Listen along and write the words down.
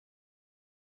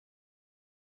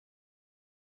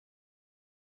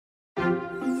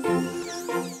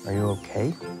Are you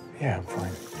okay? Yeah, I'm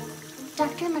fine.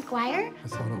 Dr. McGuire? I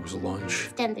thought it was lunch.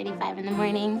 It's 10:35 in the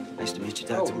morning. Nice to meet you,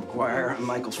 Dr. McGuire. I'm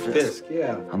Michael Fisk.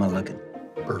 Yeah. How am I looking?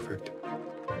 Perfect.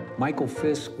 Michael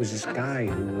Fisk was this guy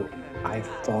who I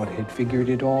thought had figured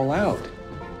it all out.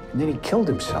 And then he killed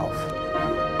himself.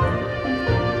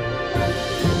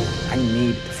 I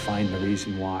need to find the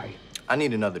reason why. I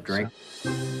need another drink.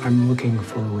 I'm looking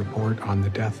for a report on the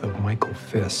death of Michael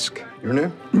Fisk. Your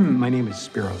name? My name is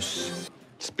Spiros.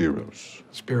 Spiros.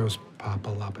 Spiros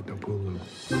Papalapadopoulou.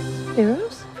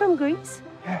 Spiros? From Greece?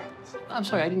 Yeah. I'm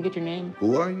sorry, I didn't get your name.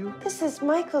 Who are you? This is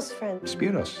Michael's friend.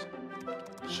 Spiros.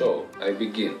 So, I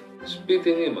begin.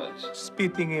 Spitting image.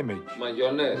 Spitting image.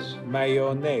 Mayonnaise.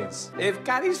 Mayonnaise.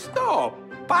 Ευχαριστώ.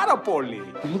 Πάρα πολύ.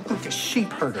 You look like a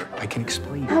sheep herder. I can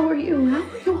explain. How are you? How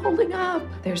are you holding up?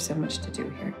 There's so much to do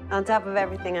here. On top of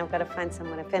everything, I've got to find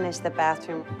someone to finish the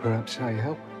bathroom. Perhaps I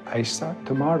help. I start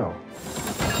tomorrow.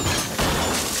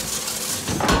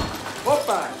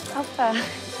 Opa! Opa.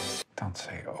 Don't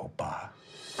say opa.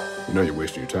 You know you're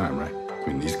wasting your time, right? I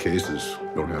mean, these cases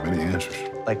don't have any answers.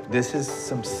 Like, this is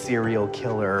some serial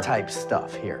killer type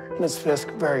stuff here. Ms. Fisk,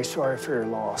 very sorry for your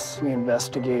loss. We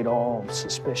investigate all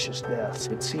suspicious deaths.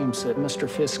 It seems that Mr.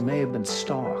 Fisk may have been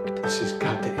stalked. This has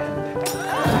got to end.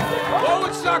 What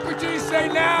would Socrates say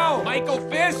now, Michael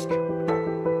Fisk?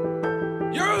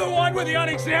 You're the one with the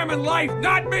unexamined life,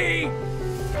 not me!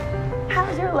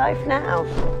 How's your life now,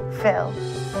 Phil?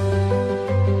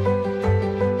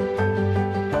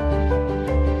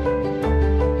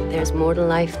 There's more to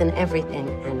life than everything,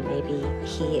 and maybe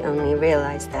he only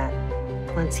realized that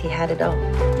once he had it all.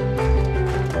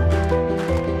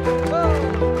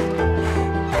 Whoa.